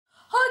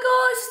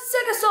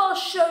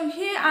show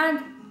here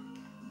and...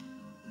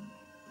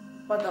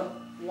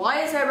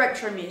 Why is there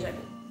retro music?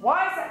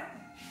 Why is that?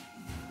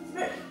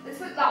 It's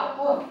a bit loud.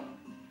 Hold on.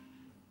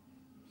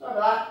 Sorry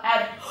about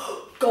that. And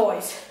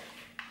guys,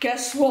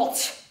 guess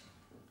what?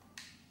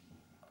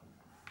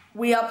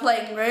 We are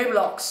playing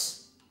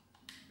Roblox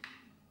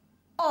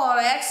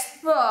on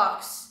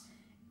Xbox.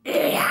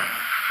 Yeah.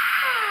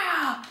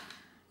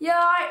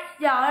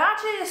 I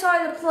actually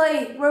decided to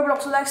play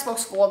Roblox on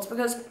Xbox once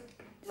because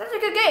it's such a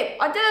good game.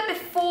 I did it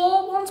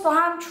before once, but I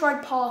haven't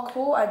tried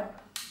parkour. And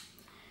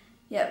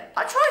yeah,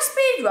 I tried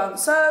speedrun.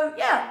 So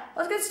yeah,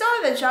 let's get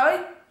started then, shall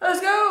we?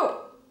 Let's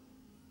go.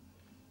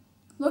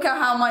 Look at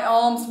how my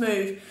arms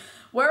move.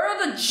 Where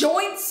are the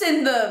joints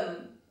in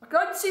them? I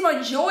can't see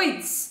my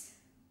joints.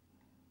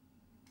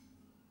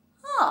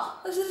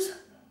 Ah, this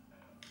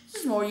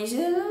is more easy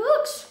than it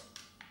looks.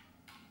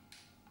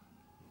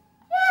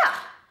 Yeah,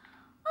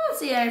 I don't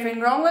see anything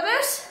wrong with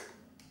this.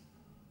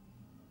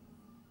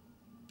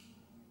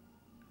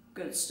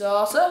 Good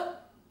starter.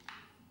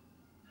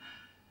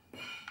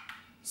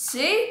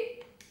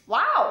 See?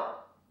 Wow.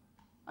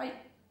 I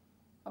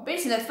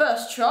beat it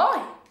first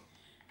try.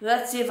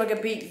 Let's see if I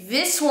can beat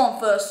this one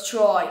first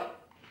try.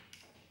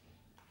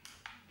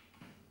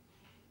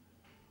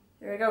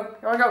 Here we go.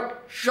 Here we go.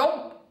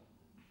 Jump.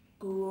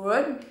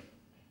 Good.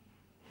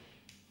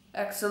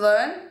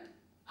 Excellent.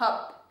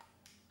 Hop.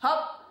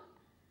 Hop.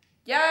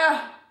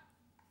 Yeah.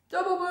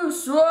 Double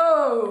boost.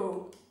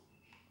 Whoa.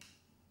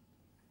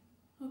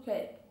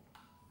 Okay.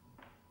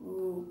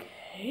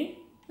 Okay.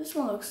 This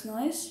one looks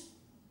nice.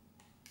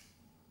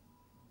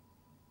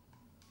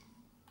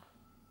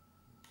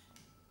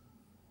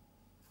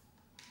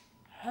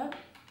 Huh?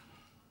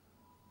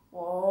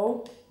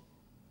 Whoa.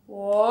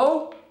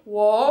 Whoa.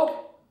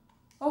 Whoa.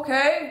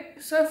 Okay.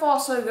 So far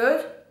so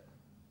good.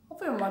 I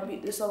think I might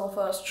beat this level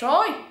first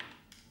try.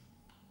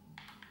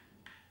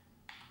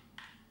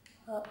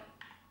 Up.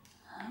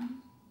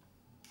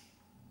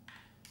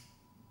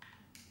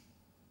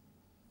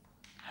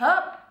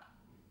 Up.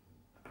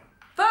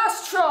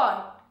 First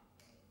try.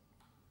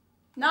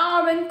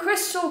 Now I'm in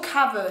Crystal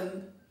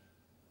Cavern.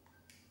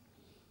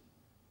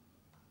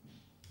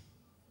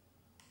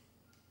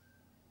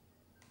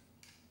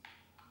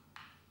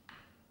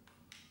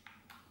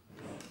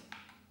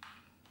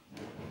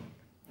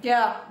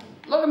 Yeah,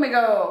 look at me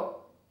go.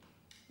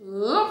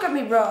 Look at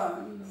me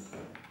run.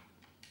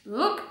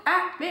 Look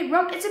at me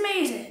run. It's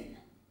amazing.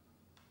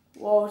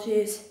 Whoa, it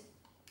is.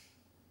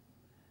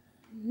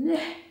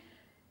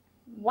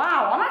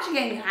 Wow, I'm actually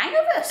getting the hang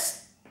of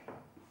this.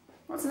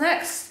 What's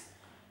next?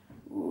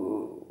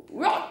 Ooh.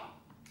 Oh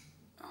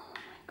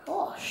my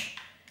gosh.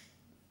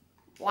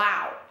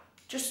 Wow.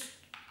 Just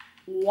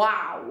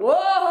wow.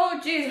 Whoa,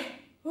 jeez.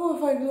 Oh,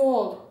 thank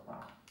God.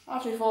 I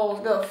actually thought I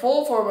was going to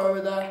fall for him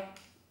over there.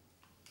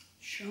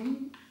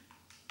 Jump.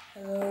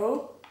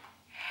 Hello.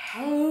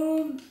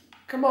 Hello.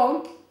 Come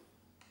on.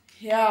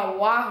 Yeah,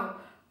 wow.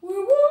 We're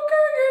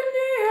walking in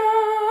the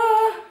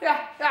air.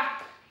 Yeah, yeah.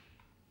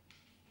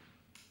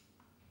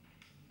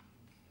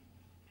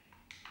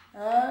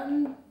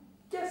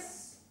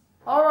 Yes.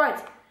 Alright.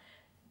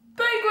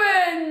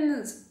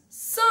 Penguins!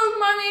 So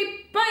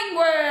many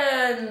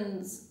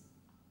penguins!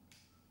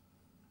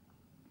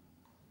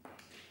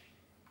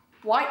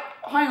 Why?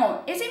 Hang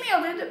on. Is it me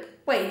or did it?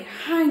 Wait,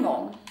 hang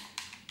on.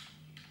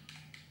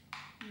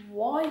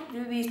 Why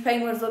do these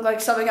penguins look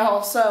like something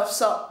else?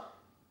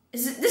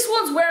 Is it this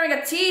one's wearing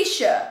a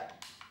t-shirt?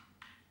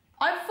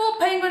 I thought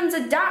penguins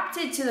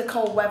adapted to the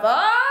cold weather.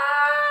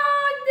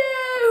 Ah,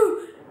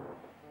 no!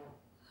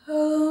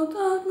 Hello,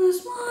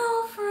 darkness,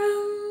 my old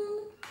friend.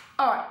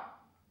 Alright,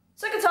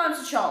 second time's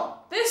a charm.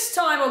 This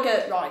time I'll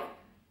get it right.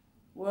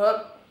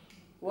 Whoop,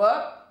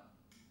 whoop,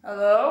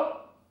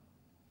 hello.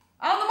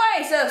 Out of the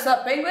way, surf's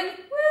up, penguin.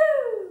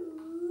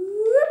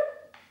 Woo!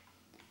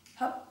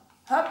 Hup,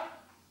 hup.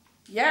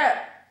 Yeah,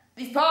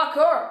 these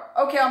parkour.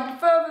 Okay, I'm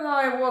further than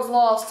I was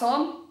last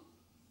time.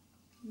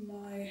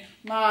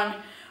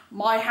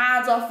 My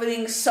hands are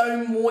feeling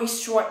so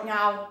moist right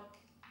now.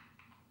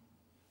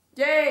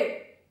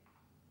 Yay!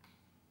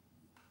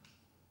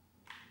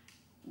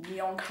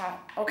 Neon cat.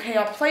 Okay,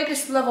 I played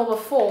this level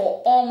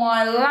before on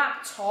my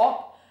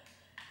laptop,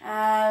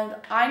 and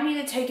I need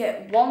to take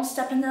it one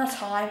step at a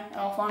time, and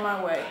I'll find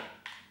my way.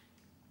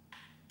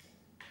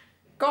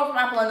 Go from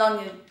Apple and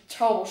Onion,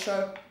 terrible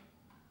show.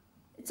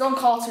 It's on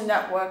Cartoon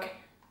Network.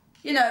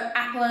 You know,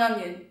 Apple and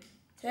Onion.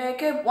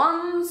 Take it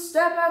one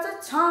step at a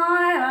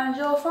time and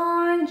you'll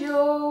find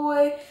your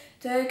way.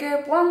 Take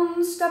it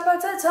one step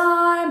at a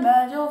time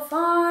and you'll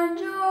find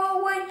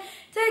your way.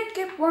 Take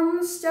it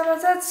one step at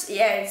a time.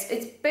 Yeah,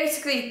 it's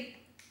basically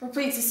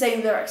repeats the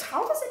same lyrics.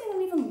 How does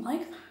anyone even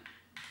like that?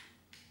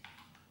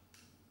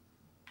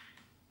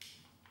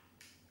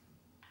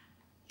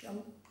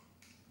 Jump.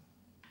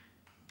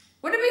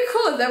 Wouldn't it be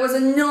cool if there was a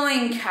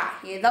 9 cat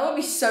here? That would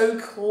be so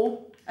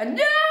cool. And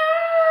no!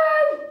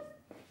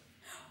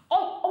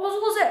 Oh, I was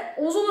almost there.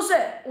 I was almost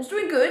there. I was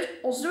doing good.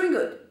 I was doing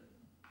good.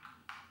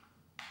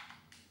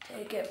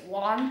 Take it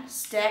one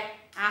step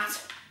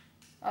at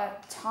a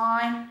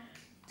time.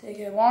 Take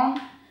it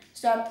one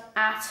step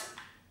at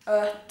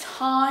a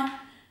time,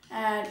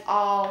 and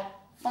I'll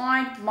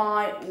find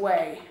my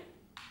way.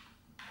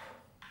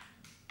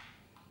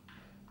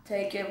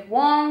 Take it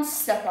one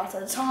step at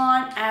a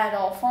time, and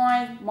I'll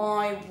find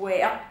my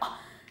way. For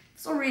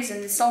some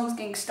reason, this song's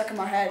getting stuck in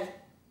my head.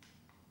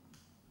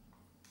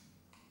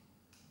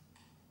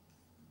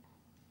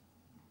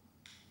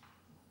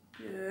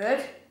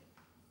 Good.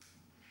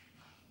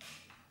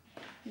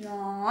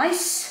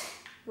 Nice.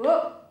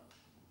 Whoa.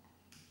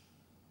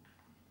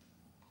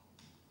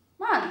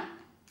 Man,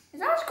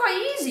 it's actually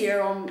quite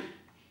easier on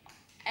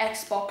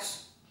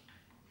Xbox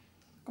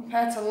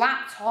compared to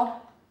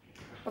laptop,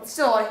 but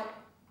still,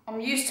 I'm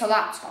used to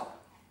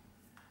laptop.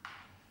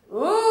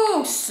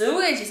 Ooh,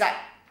 sewage is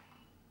that?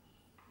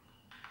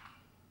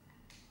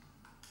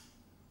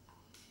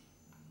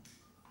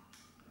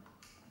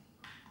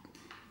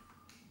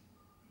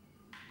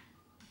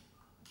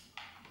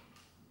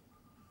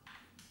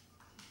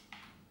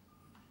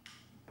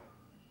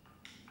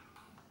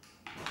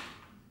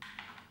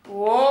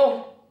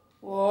 Whoa,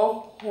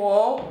 whoa,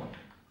 whoa.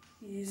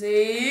 Easy,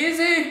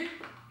 easy.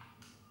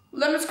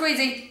 Lemon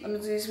squeezy, lemon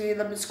squeezy,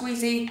 lemon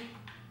squeezy.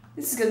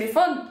 This is gonna be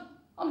fun.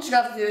 I'm just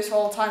gonna have to do this for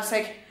all time's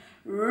sake.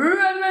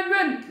 Run, run,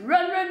 run,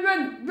 run, run,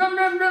 run, run,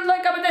 run, run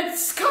like I'm a dead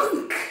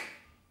skunk.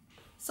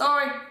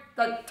 Sorry,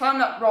 that timed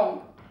that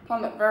wrong.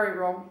 Timed that very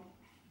wrong.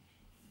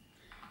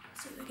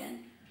 Let's do it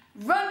again.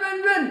 Run,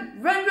 run,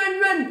 run, run,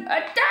 run, run.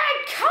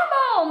 Dad, come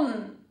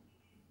on.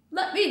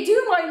 Let me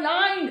do my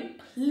line,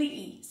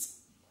 please.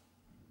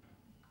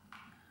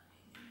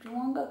 Do you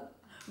want to go?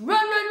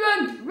 Run, run,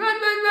 run,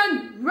 run, run,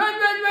 run, run,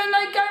 run, run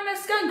like I'm a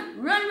skunk.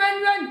 Run,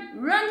 run, run,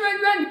 run,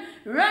 run, run,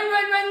 run,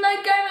 run, run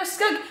like I'm a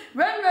skunk.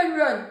 Run, run,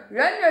 run,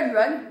 run, run,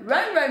 run,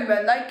 run, run,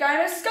 run like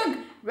I'm a skunk.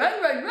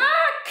 Run, run,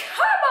 run.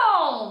 Come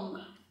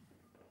on!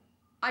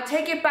 I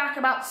take it back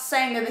about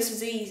saying that this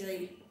was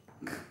easy.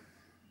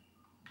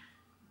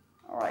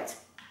 All right.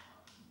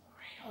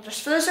 I'll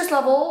just finish this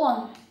level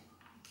and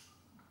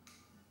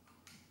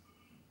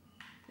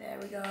there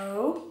we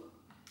go.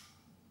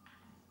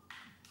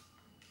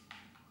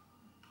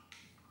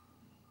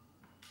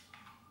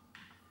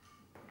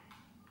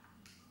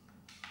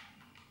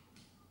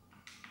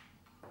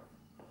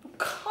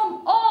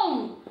 Come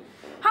on!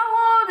 How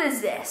hard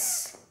is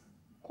this?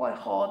 Quite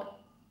hard.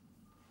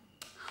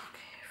 Okay,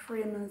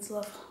 3 minutes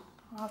left.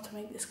 I'll have to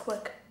make this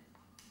quick.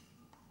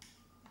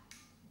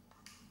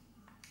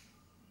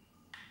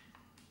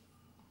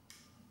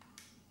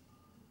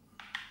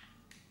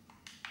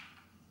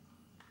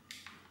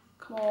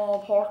 Come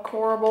on,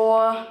 parkour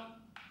boy.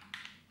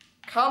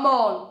 Come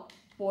on.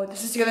 Boy,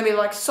 this is gonna be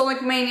like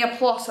Sonic Mania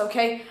Plus,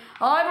 okay?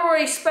 I've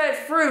already sped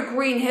through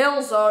Green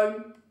Hill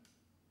Zone.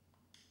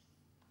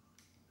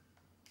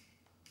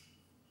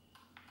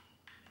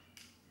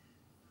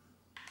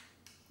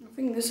 I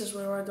think this is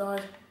where I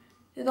died.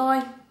 Did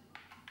I?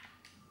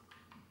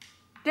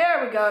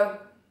 There we go.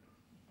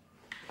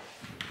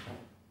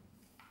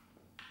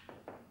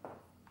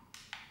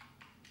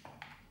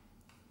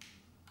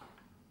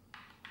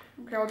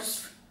 Okay, I'll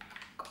just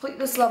complete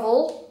this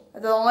level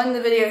and then I'll end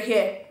the video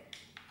here.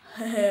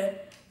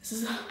 This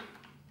is...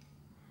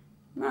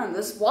 Man,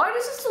 why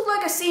does this look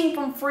like a scene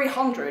from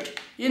 300?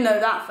 You know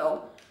that film.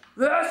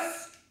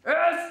 This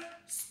is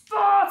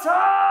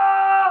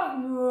Sparta!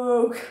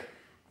 Look.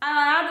 And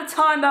I had to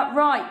time that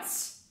right.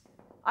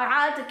 I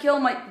had to kill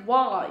my...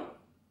 Why?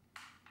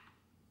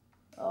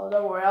 Oh,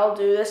 don't worry, I'll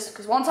do this.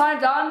 Because once I'm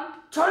done,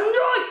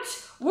 tonight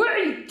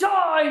we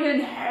dine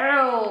in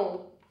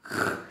hell.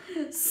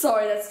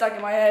 Sorry, that's stuck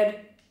in my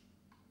head.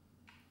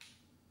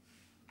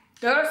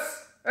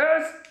 This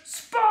is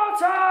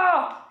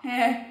Sparta!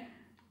 I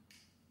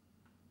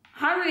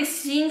haven't really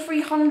seen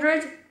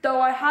 300, though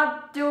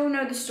I do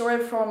know the story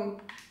from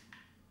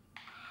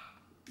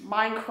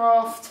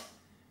Minecraft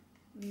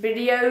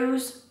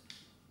videos.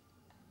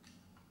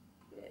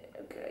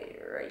 Okay,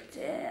 right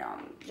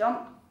down.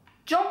 Jump,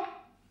 jump.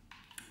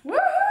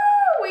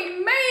 Woohoo!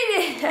 We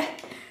made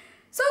it!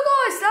 So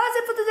guys, that's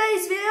it for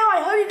today's video.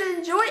 I hope you did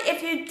enjoy it.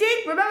 If you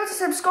did, remember to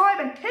subscribe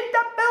and hit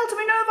that bell to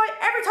be notified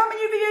every time a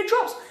new video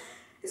drops.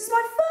 This is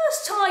my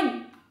first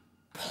time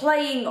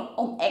playing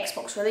on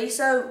Xbox really,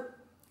 so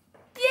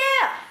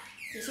yeah,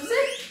 this is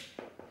it.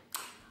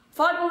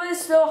 5 more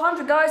minutes to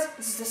 100 guys.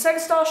 This is the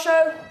Second Star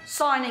Show,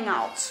 signing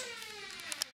out.